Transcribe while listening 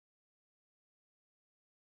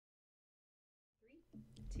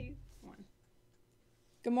2, 1.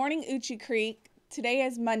 Good morning, Euchee Creek. Today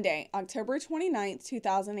is Monday, October 29th,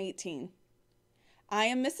 2018. I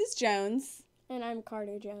am Mrs. Jones. And I'm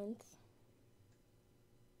Carter Jones.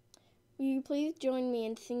 Will you please join me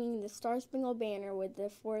in singing the Star Spangled Banner with the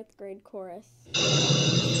 4th grade chorus?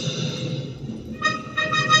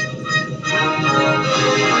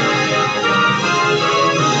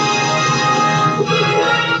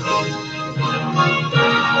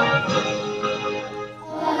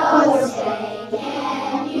 Oh, say,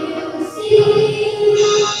 can you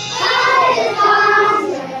see by the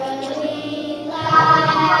dawn's early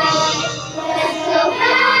light, where so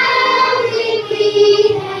proudly we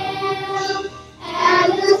hailed,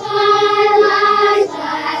 and the twilight's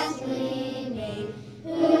last gleaming,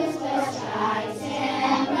 whose first stripes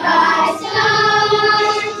and bright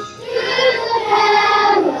stars through the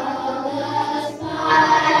perilous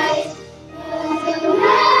fight, as the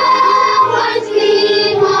red ones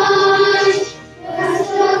we march, were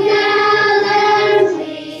so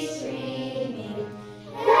gallantly streaming,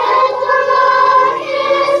 and the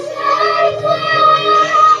rockets that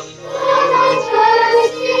glare, the lights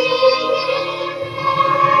bursting in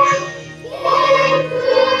air, gave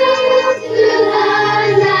proof to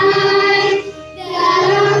the night that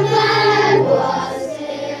our flag was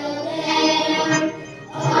still there.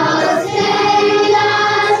 Oh, say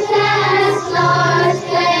does that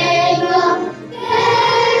star-spangled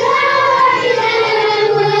banner yet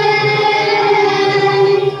wave?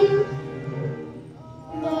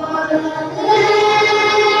 O'er the land of the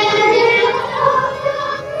free, in the home of God.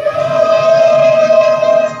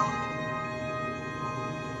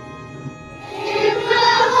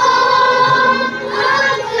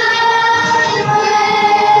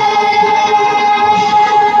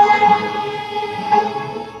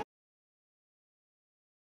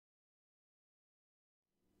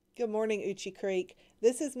 Good morning, Euchee Creek.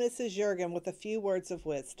 This is Mrs. Jurgen with a few words of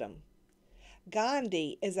wisdom.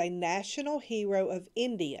 Gandhi is a national hero of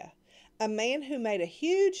India, a man who made a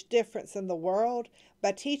huge difference in the world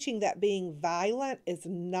by teaching that being violent is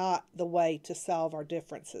not the way to solve our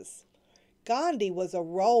differences. Gandhi was a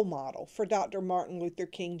role model for Dr. Martin Luther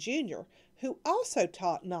King Jr., who also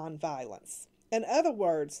taught nonviolence. In other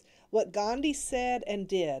words, what Gandhi said and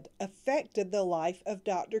did affected the life of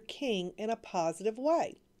Dr. King in a positive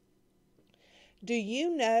way. Do you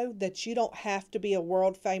know that you don't have to be a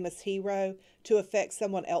world-famous hero to affect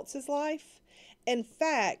someone else's life? In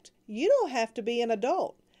fact, you don't have to be an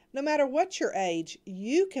adult. No matter what your age,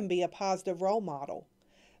 you can be a positive role model.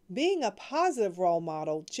 Being a positive role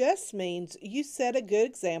model just means you set a good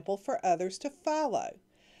example for others to follow.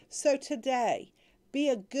 So today, be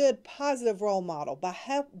a good positive role model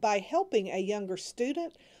by helping a younger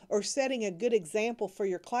student or setting a good example for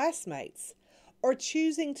your classmates, or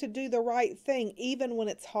choosing to do the right thing even when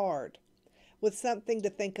it's hard. With something to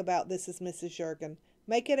think about, this is Mrs. Jurgen.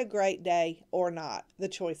 Make it a great day or not. The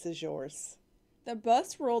choice is yours. The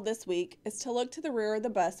bus rule this week is to look to the rear of the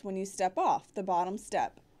bus when you step off the bottom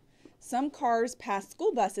step. Some cars pass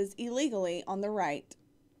school buses illegally on the right.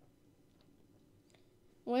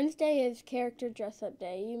 Wednesday is Character Dress-Up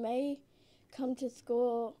Day. You may come to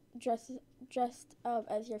school dressed up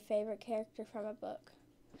as your favorite character from a book.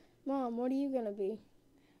 Mom, what are you going to be?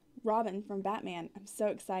 Robin from Batman. I'm so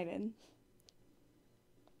excited.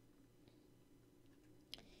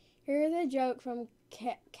 Here's a joke from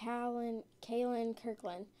Kalen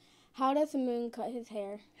Kirkland. How does the moon cut his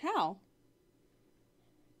hair? How?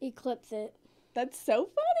 Eclipse it. That's so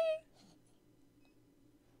funny.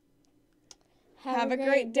 Have a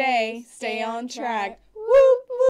great day. Stay on track.